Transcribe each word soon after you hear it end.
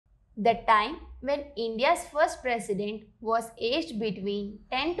the time when India's first president was aged between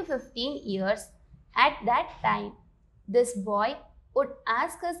 10 to 15 years. At that time, this boy would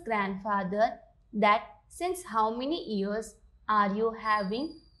ask his grandfather that since how many years are you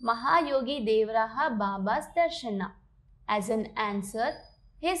having Mahayogi Devraha Baba's darshana? As an answer,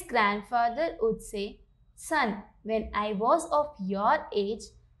 his grandfather would say, "Son, when I was of your age,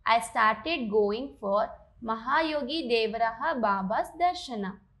 I started going for Mahayogi Devraha Baba's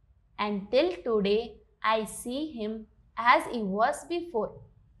darshana. And till today, I see him as he was before.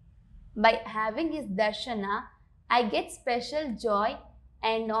 By having his darshana, I get special joy,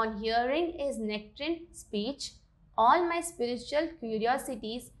 and on hearing his nectarine speech, all my spiritual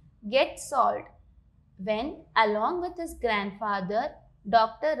curiosities get solved." When, along with his grandfather,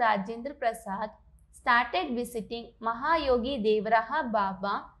 Dr. Rajendra Prasad, started visiting Mahayogi Devraha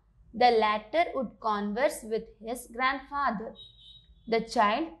Baba, the latter would converse with his grandfather. The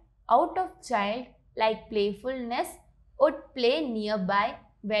child, out of child-like playfulness, would play nearby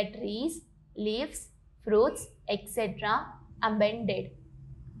where trees, leaves, fruits, etc. abounded.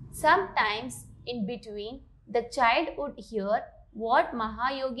 Sometimes in between, the child would hear what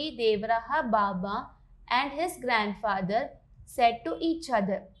Mahayogi Devraha Baba and his grandfather said to each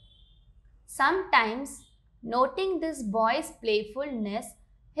other. Sometimes, noting this boy's playfulness,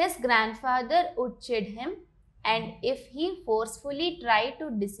 his grandfather would chide him, and if he forcefully tried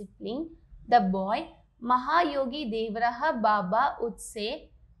to discipline the boy, Mahayogi Devraha Baba would say,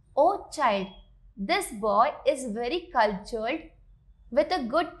 "Oh child, this boy is very cultured with a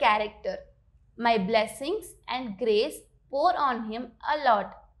good character. My blessings and grace pour on him a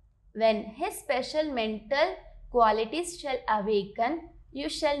lot. When his special mental qualities shall awaken, you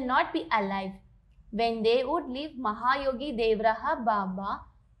shall not be alive." When they would leave, Mahayogi Devraha Baba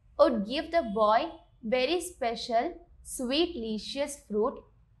would give the boy very special, sweet, delicious fruit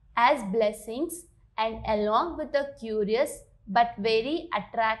as blessings, and along with a curious but very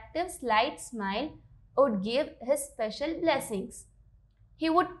attractive slight smile would give his special blessings. He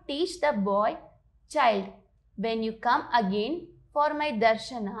would teach the boy, "Child, when you come again for my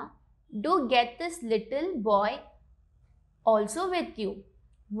darshana, do get this little boy also with you."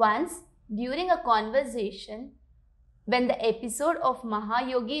 Once, during a conversation, when the episode of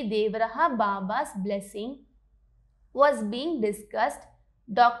Mahayogi Devraha Baba's blessing was being discussed,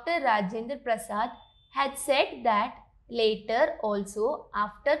 Dr. Rajendra Prasad had said that later also,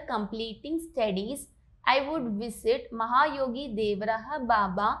 after completing studies, I would visit Mahayogi Devraha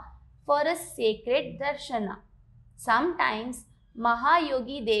Baba for a sacred darshana. Sometimes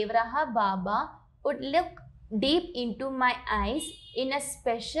Mahayogi Devraha Baba would look deep into my eyes in a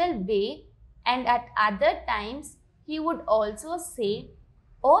special way, and at other times he would also say,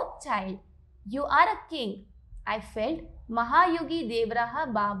 "Oh child, you are a king." I felt Mahayogi Devraha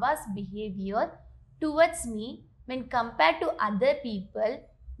Baba's behavior towards me when compared to other people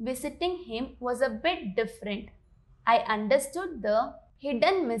visiting him was a bit different. I understood the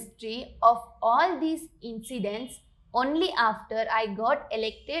hidden mystery of all these incidents only after I got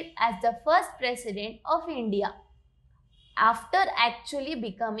elected as the first president of India. After actually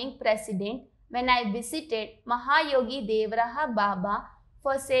becoming president, when I visited Mahayogi Devraha Baba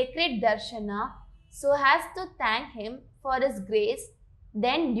for sacred darshana, so as to thank him for his grace,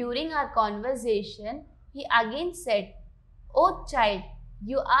 then during our conversation, he again said, "Oh child,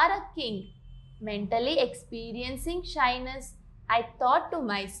 you are a king." Mentally experiencing shyness, I thought to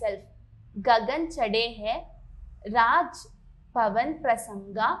myself, "Gagan chade hai, Raj Pavan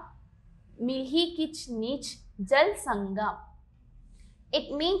Prasanga, Milhi Kich Nich Jal Sanga."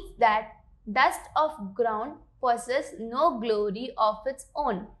 It means that dust of ground possesses no glory of its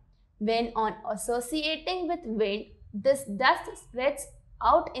own. When on associating with wind, this dust spreads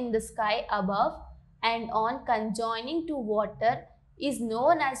out in the sky above, and on conjoining to water is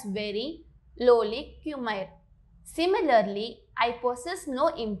known as very lowly cumire. Similarly, I possess no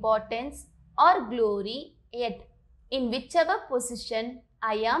importance or glory, yet in whichever position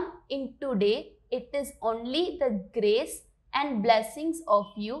I am in today, it is only the grace and blessings of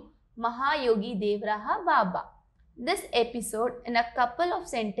you, Mahayogi Devraha Baba. This episode, in a couple of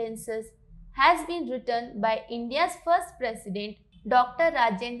sentences, has been written by India's first president, Dr.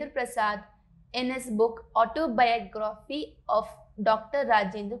 Rajendra Prasad, in his book Autobiography of Dr.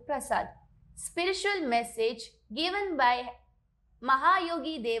 Rajendra Prasad. Spiritual message given by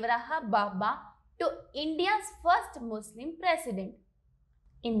Mahayogi Devraha Baba to India's first Muslim president.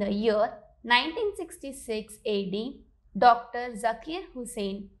 In the year 1966 AD, Dr. Zakir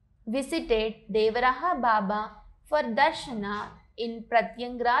Hussain visited Devraha Baba for darshana in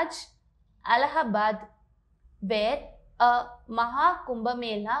Pratyangraj, Allahabad, where a Maha Kumbh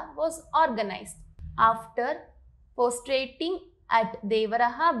Mela was organized. After prostrating at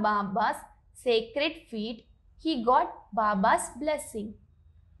Devraha Baba's sacred feet, he got Baba's blessing.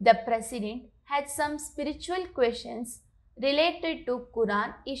 The president had some spiritual questions related to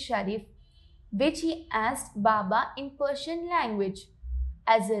Quran-i-Sharif, which he asked Baba in Persian language.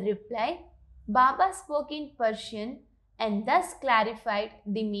 As a reply, Baba spoke in Persian and thus clarified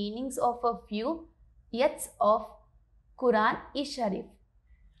the meanings of a few ayats of Quran-i-Sharif.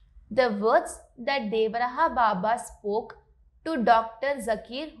 The words that Devraha Baba spoke to Dr.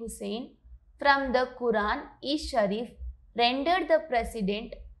 Zakir Hussain from the Quran-i-Sharif rendered the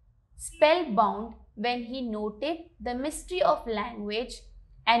president spellbound when he noted the mystery of language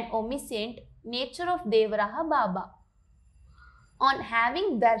and omniscient nature of Devraha Baba. On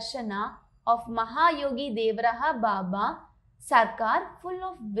having darshana of Mahayogi Devraha Baba, Sarkar full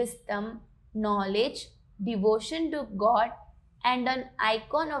of wisdom, knowledge, devotion to God, and an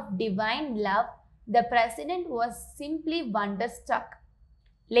icon of divine love, the president was simply wonderstruck.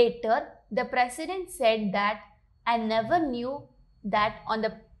 Later, the president said that I never knew that on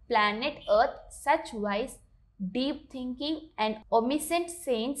the planet Earth such wise, deep thinking and omniscient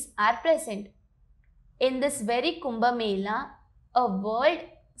saints are present. In this very Kumbh Mela, a World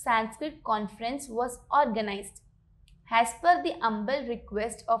Sanskrit Conference was organized. As per the humble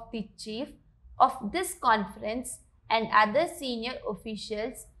request of the chief of this conference and other senior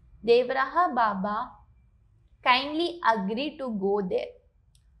officials, Devraha Baba kindly agreed to go there.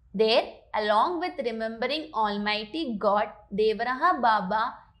 There, along with remembering Almighty God, Devraha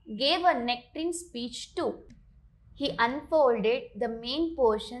Baba gave a nectarine speech too. He unfolded the main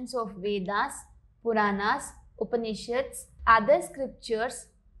portions of Vedas, Puranas, Upanishads, other scriptures,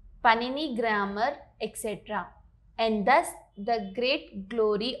 Panini grammar, etc. And thus the great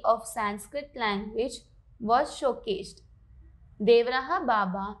glory of Sanskrit language was showcased. Devraha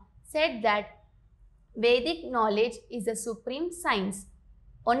Baba said that Vedic knowledge is a supreme science.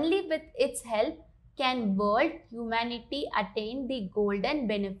 Only with its help can world humanity attain the golden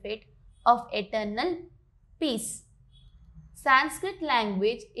benefit of eternal peace. Sanskrit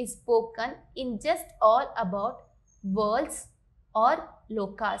language is spoken in just all about worlds or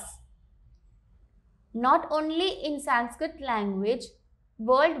lokas. Not only in Sanskrit language,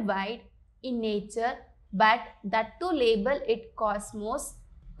 worldwide, in nature, but that to label it cosmos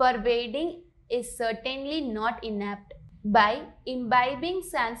pervading is certainly not inapt. By imbibing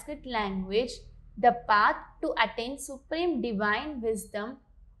Sanskrit language, the path to attain supreme divine wisdom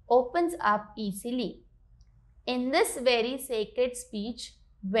opens up easily. In this very sacred speech,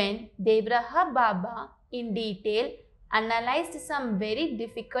 when Devraha Baba in detail analyzed some very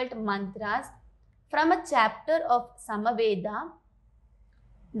difficult mantras from a chapter of Samaveda,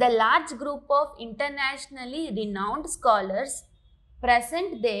 the large group of internationally renowned scholars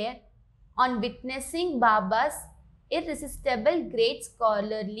present there, on witnessing Baba's irresistible great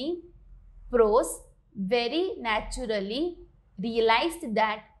scholarly prose, very naturally realized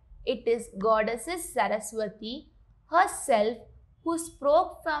that it is Goddess Saraswati herself who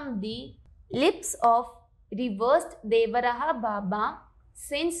spoke from the lips of reversed Devraha Baba,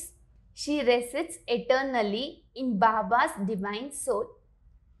 since she resides eternally in Baba's divine soul.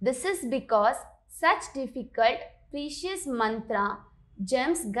 This is because such difficult, precious mantra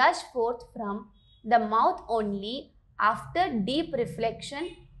gems gush forth from the mouth only after deep reflection,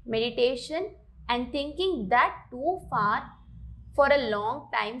 meditation, and thinking that too far for a long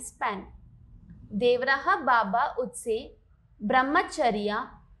time span. Devraha Baba would say, Brahmacharya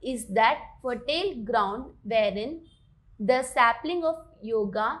is that fertile ground wherein the sapling of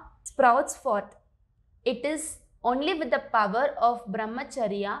yoga sprouts forth. It is only with the power of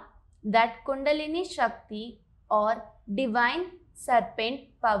Brahmacharya that Kundalini Shakti or divine serpent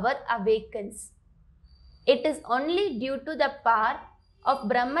power awakens. It is only due to the power of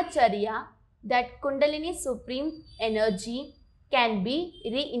Brahmacharya that Kundalini supreme energy can be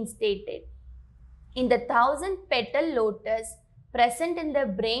reinstated. In the 1,000-petal lotus present in the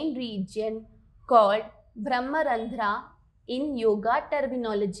brain region called Brahmarandhra in yoga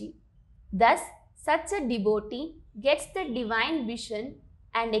terminology. Thus, such a devotee gets the divine vision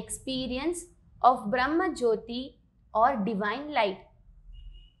and experience of Brahma Jyoti or divine light.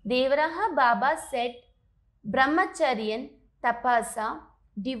 Devraha Baba said, Brahmacharyan tapasa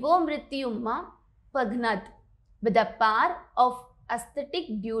divo mrityumma pagnat. With the power of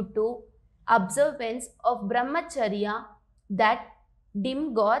ascetic due to observance of Brahmacharya, that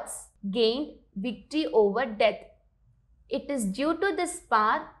dim gods gained victory over death. It is due to this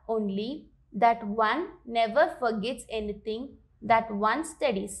power only that one never forgets anything that one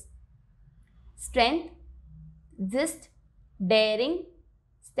studies. Strength, zest, daring,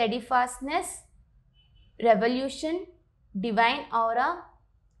 steadfastness, revolution, divine aura,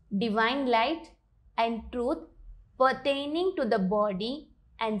 divine light, and truth pertaining to the body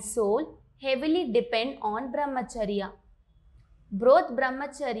and soul heavily depend on brahmacharya. Both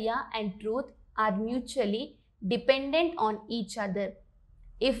brahmacharya and truth are mutually dependent on each other.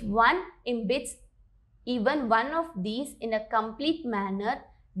 If one embeds even one of these in a complete manner,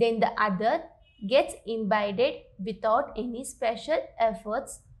 then the other gets imbibed without any special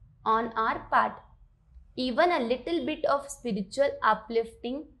efforts on our part. Even a little bit of spiritual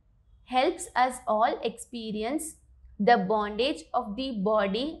uplifting helps us all experience the bondage of the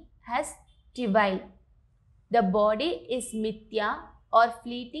body as trivial. The body is mithya or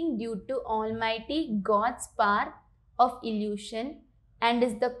fleeting due to Almighty God's power of illusion and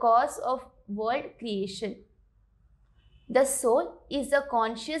is the cause of world creation. The soul is a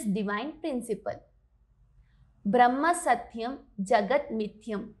conscious divine principle. Brahma Satyam Jagat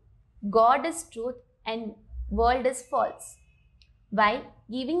Mithyam. God is truth and world is false. While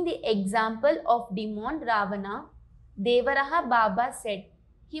giving the example of demon Ravana, Devraha Baba said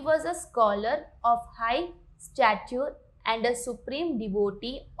he was a scholar of high stature and a supreme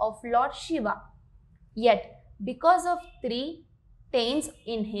devotee of Lord Shiva. Yet, because of three taints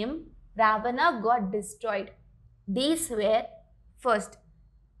in him, Ravana got destroyed. These were: first,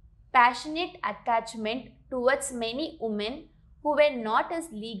 passionate attachment towards many women who were not his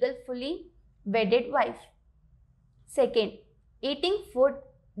legal fully wedded wife. Second, eating food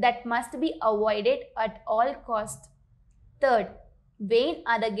that must be avoided at all cost. Third, vain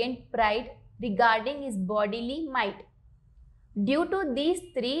arrogant pride regarding his bodily might. Due to these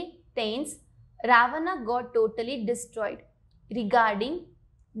three taints, Ravana got totally destroyed. Regarding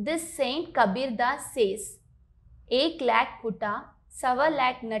this, Saint Kabir Das says, "एक लाख पुटा सवा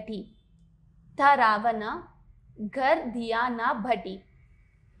लाख नटी था रावणा घर दिया ना भटी."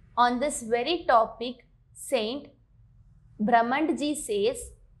 On this very topic, Saint Brahmandji says,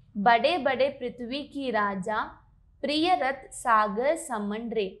 "बड़े बड़े पृथ्वी की राजा प्रिय रथ सागर समन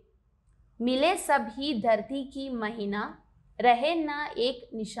रे, मिले सब ही धरती की महीना, रहे ना एक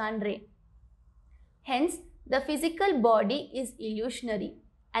निशान रे." Hence, the physical body is illusionary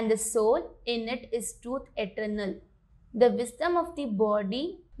and the soul in it is truth eternal. The wisdom of the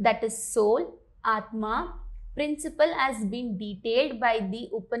body, that is soul, Atma, principle has been detailed by the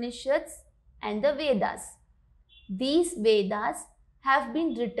Upanishads and the Vedas. These Vedas have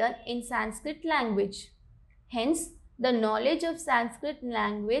been written in Sanskrit language. Hence, the knowledge of Sanskrit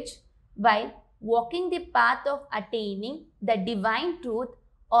language while walking the path of attaining the divine truth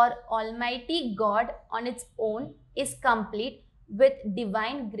or Almighty God on its own is complete with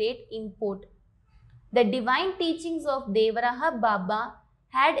divine great import. The divine teachings of Devraha Baba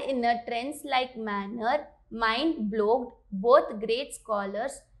had in a trance-like manner mind-blown both great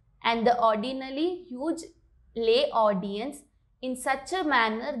scholars and the ordinarily huge lay audience in such a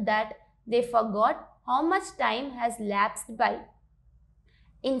manner that they forgot how much time has lapsed by.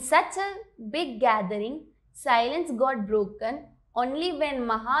 In such a big gathering, silence got broken only when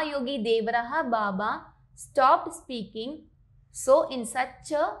Mahayogi Devraha Baba stopped speaking. So in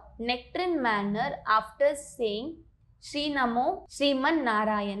such a nectarine manner, after saying Shri Namo Sriman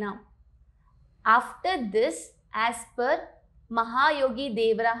Narayana. After this, as per Mahayogi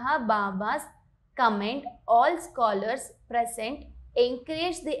Devraha Baba's comment, all scholars present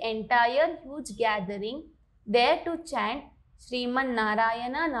encouraged the entire huge gathering there to chant Sriman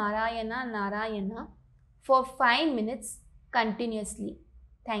Narayana Narayana Narayana for 5 minutes continuously.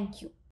 Thank you.